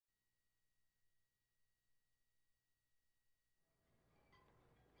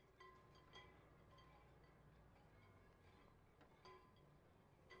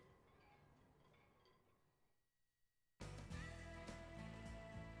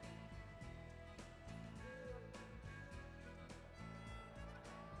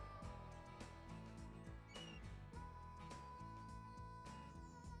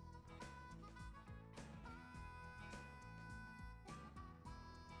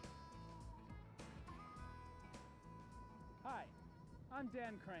I'm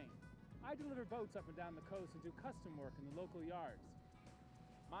Dan Crane. I deliver boats up and down the coast and do custom work in the local yards.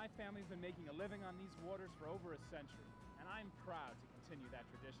 My family's been making a living on these waters for over a century, and I'm proud to continue that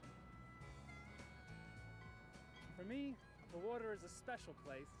tradition. For me, the water is a special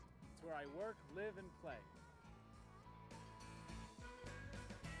place. It's where I work, live, and play.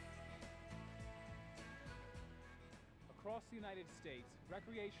 Across the United States,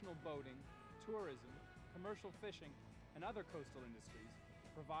 recreational boating, tourism, commercial fishing, and other coastal industries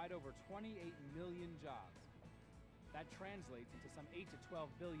provide over 28 million jobs. That translates into some $8 to $12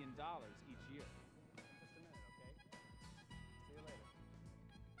 billion each year. Just a minute, okay? See you later.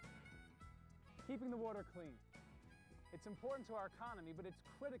 Keeping the water clean. It's important to our economy, but it's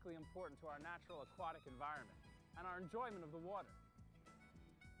critically important to our natural aquatic environment and our enjoyment of the water.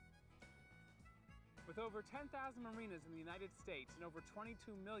 With over 10,000 marinas in the United States and over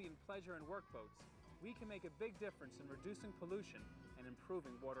 22 million pleasure and work boats, we can make a big difference in reducing pollution and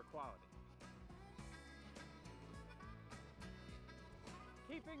improving water quality.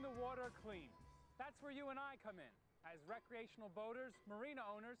 Keeping the water clean. That's where you and I come in, as recreational boaters, marina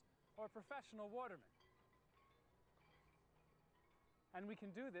owners, or professional watermen. And we can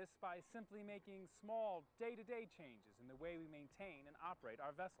do this by simply making small, day-to-day changes in the way we maintain and operate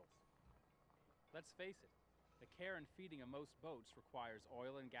our vessels. Let's face it, the care and feeding of most boats requires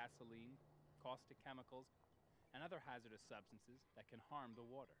oil and gasoline, caustic chemicals, and other hazardous substances that can harm the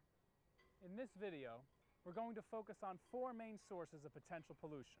water. In this video, we're going to focus on 4 main sources of potential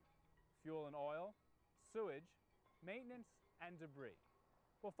pollution: fuel and oil, sewage, maintenance, and debris.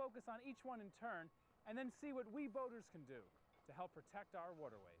 We'll focus on each one in turn and then see what we boaters can do to help protect our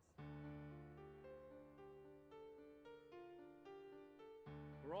waterways.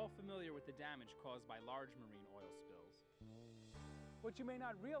 We're all familiar with the damage caused by large marine oil spills. What you may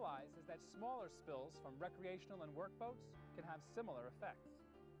not realize is that smaller spills from recreational and work boats can have similar effects.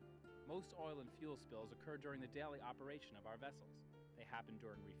 Most oil and fuel spills occur during the daily operation of our vessels. They happen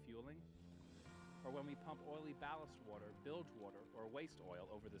during refueling, or when we pump oily ballast water, bilge water, or waste oil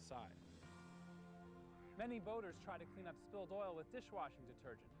over the side. Many boaters try to clean up spilled oil with dishwashing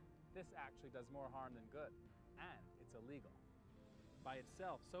detergent. This actually does more harm than good, and it's illegal. By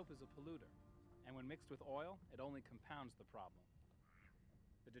itself, soap is a polluter, and when mixed with oil, it only compounds the problem.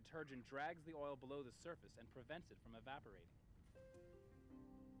 The detergent drags the oil below the surface and prevents it from evaporating.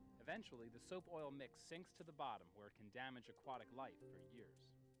 Eventually, the soap oil mix sinks to the bottom where it can damage aquatic life for years.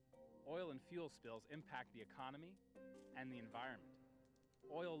 Oil and fuel spills impact the economy and the environment.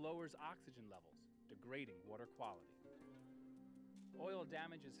 Oil lowers oxygen levels, degrading water quality. Oil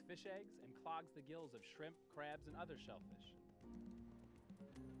damages fish eggs and clogs the gills of shrimp, crabs, and other shellfish.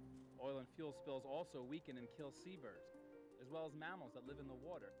 Oil and fuel spills also weaken and kill seabirds, as well as mammals that live in the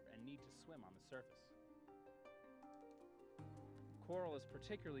water and need to swim on the surface. Coral is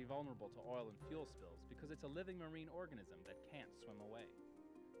particularly vulnerable to oil and fuel spills because it's a living marine organism that can't swim away.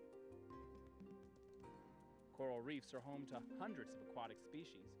 Coral reefs are home to hundreds of aquatic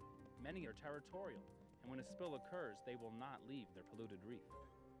species. Many are territorial, and when a spill occurs, they will not leave their polluted reef.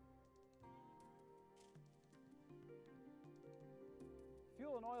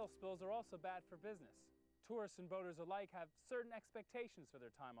 Fuel and oil spills are also bad for business. Tourists and boaters alike have certain expectations for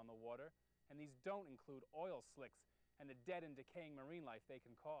their time on the water, and these don't include oil slicks and the dead and decaying marine life they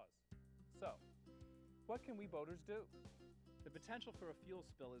can cause. So, what can we boaters do? The potential for a fuel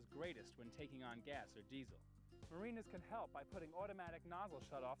spill is greatest when taking on gas or diesel. Marinas can help by putting automatic nozzle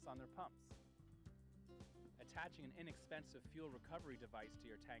shutoffs on their pumps. Attaching an inexpensive fuel recovery device to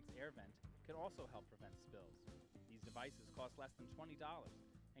your tank's air vent can also help prevent spills. These devices cost less than $20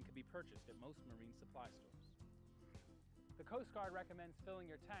 and can be purchased at most marine supply stores. The Coast Guard recommends filling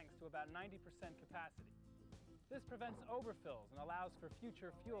your tanks to about 90% capacity. This prevents overfills and allows for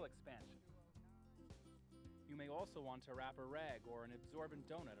future fuel expansion. You may also want to wrap a rag or an absorbent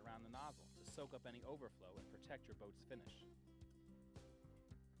donut around the nozzle to soak up any overflow and protect your boat's finish.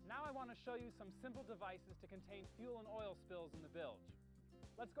 Now I want to show you some simple devices to contain fuel and oil spills in the bilge.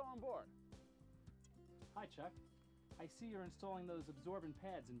 Let's go on board. Hi, Chuck. I see you're installing those absorbent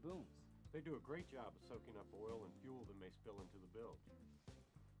pads and booms. They do a great job of soaking up oil and fuel that may spill into the bilge.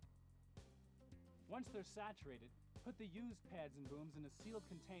 Once they're saturated, put the used pads and booms in a sealed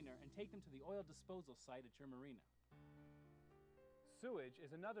container and take them to the oil disposal site at your marina. Sewage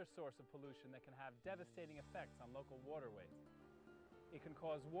is another source of pollution that can have devastating effects on local waterways. It can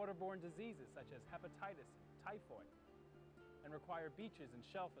cause waterborne diseases such as hepatitis and typhoid, and require beaches and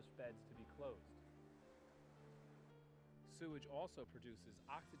shellfish beds to be closed. Sewage also produces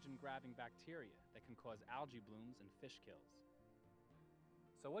oxygen-grabbing bacteria that can cause algae blooms and fish kills.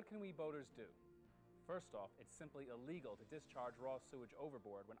 So what can we boaters do? First off, it's simply illegal to discharge raw sewage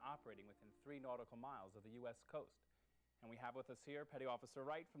overboard when operating within 3 nautical miles of the U.S. coast. And we have with us here Petty Officer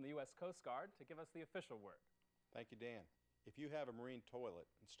Wright from the U.S. Coast Guard to give us the official word. Thank you, Dan. If you have a marine toilet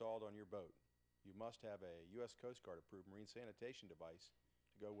installed on your boat, you must have a U.S. Coast Guard approved marine sanitation device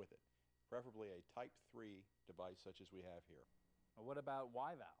to go with it, preferably a Type 3 device such as we have here. Well, what about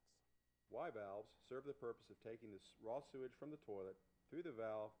Y valves? Y valves serve the purpose of taking this raw sewage from the toilet through the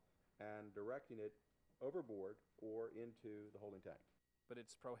valve and directing it overboard or into the holding tank. But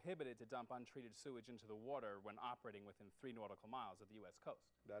it's prohibited to dump untreated sewage into the water when operating within 3 nautical miles of the U.S.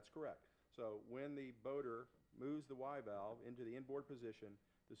 coast. That's correct. So when the boater moves the Y valve into the inboard position,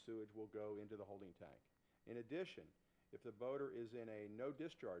 the sewage will go into the holding tank. In addition, if the boater is in a no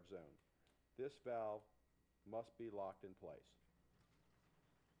discharge zone, this valve must be locked in place.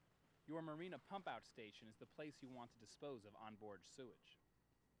 Your marina pump-out station is the place you want to dispose of onboard sewage.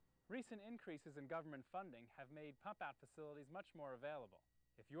 Recent increases in government funding have made pump-out facilities much more available.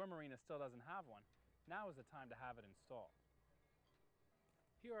 If your marina still doesn't have one, now is the time to have it installed.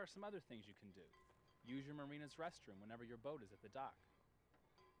 Here are some other things you can do. Use your marina's restroom whenever your boat is at the dock.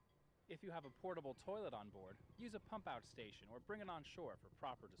 If you have a portable toilet on board, use a pump-out station or bring it on shore for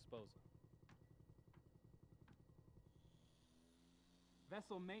proper disposal.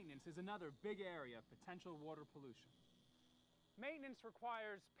 Vessel maintenance is another big area of potential water pollution. Maintenance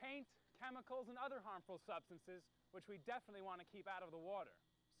requires paint, chemicals, and other harmful substances, which we definitely want to keep out of the water.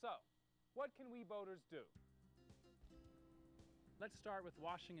 So, what can we boaters do? Let's start with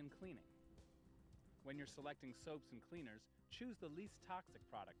washing and cleaning. When you're selecting soaps and cleaners, choose the least toxic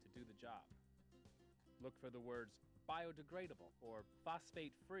product to do the job. Look for the words biodegradable or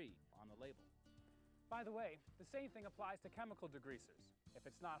phosphate-free on the label. By the way, the same thing applies to chemical degreasers. If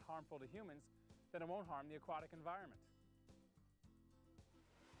it's not harmful to humans, then it won't harm the aquatic environment.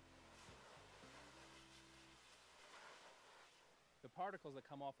 The particles that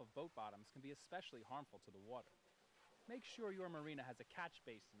come off of boat bottoms can be especially harmful to the water. Make sure your marina has a catch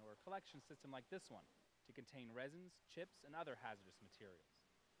basin or a collection system like this one to contain resins, chips, and other hazardous materials.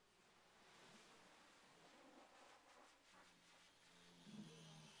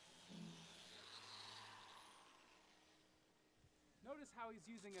 Notice how he's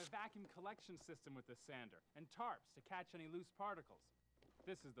using a vacuum collection system with the sander and tarps to catch any loose particles.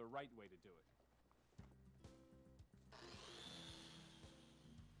 This is the right way to do it.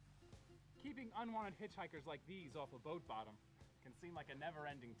 Keeping unwanted hitchhikers like these off a boat bottom can seem like a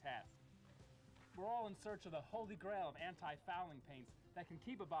never-ending task. We're all in search of the holy grail of anti-fouling paints that can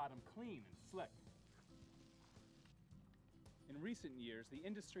keep a bottom clean and slick. In recent years, the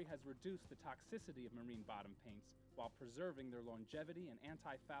industry has reduced the toxicity of marine bottom paints while preserving their longevity and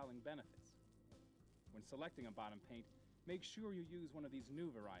anti-fouling benefits. When selecting a bottom paint, make sure you use one of these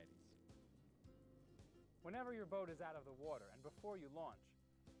new varieties. Whenever your boat is out of the water and before you launch,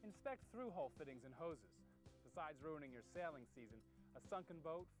 inspect through-hole fittings and hoses. Besides ruining your sailing season, a sunken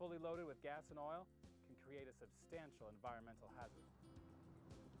boat fully loaded with gas and oil can create a substantial environmental hazard.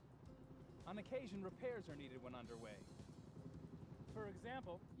 On occasion, repairs are needed when underway. For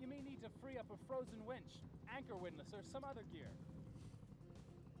example, you may need to free up a frozen winch, anchor windlass, or some other gear.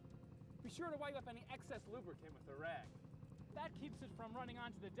 Be sure to wipe up any excess lubricant with a rag. That keeps it from running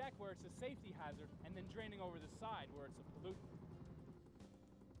onto the deck where it's a safety hazard and then draining over the side where it's a pollutant.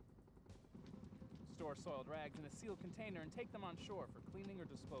 Store soiled rags in a sealed container and take them on shore for cleaning or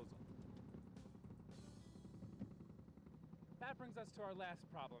disposal. That brings us to our last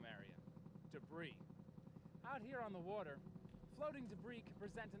problem area, debris. Out here on the water, floating debris can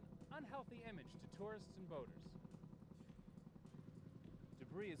present an unhealthy image to tourists and boaters.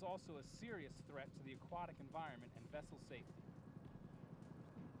 Debris is also a serious threat to the aquatic environment and vessel safety.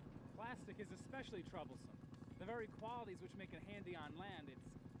 Plastic is especially troublesome. The very qualities which make it handy on land, its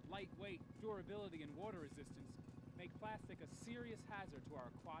lightweight, durability, and water resistance, make plastic a serious hazard to our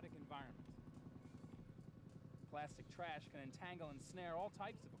aquatic environment. Plastic trash can entangle and snare all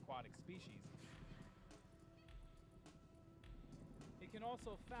types of aquatic species. It can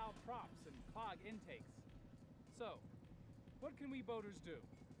also foul props and clog intakes. So, what can we boaters do?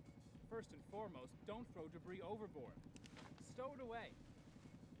 First and foremost, don't throw debris overboard. Stow it away.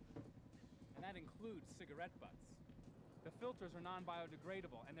 And that includes cigarette butts. The filters are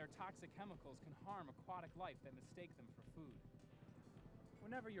non-biodegradable, and their toxic chemicals can harm aquatic life that mistake them for food.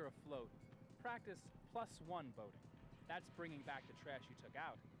 Whenever you're afloat, practice +1 boating. That's bringing back the trash you took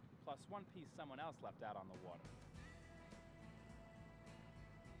out, plus one piece someone else left out on the water.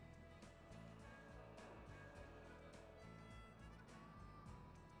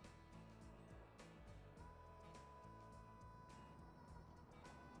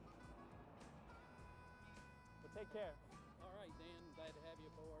 Take care. All right, Dan, glad to have you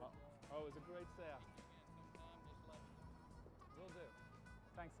aboard. Oh, it was a great sail. Again sometime, just let me know. Will do.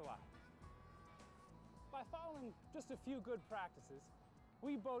 Thanks a lot. By following just a few good practices,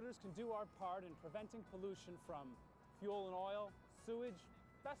 we boaters can do our part in preventing pollution from fuel and oil, sewage,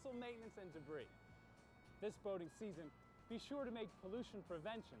 vessel maintenance, and debris. This boating season, be sure to make pollution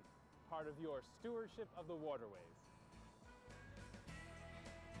prevention part of your stewardship of the waterways.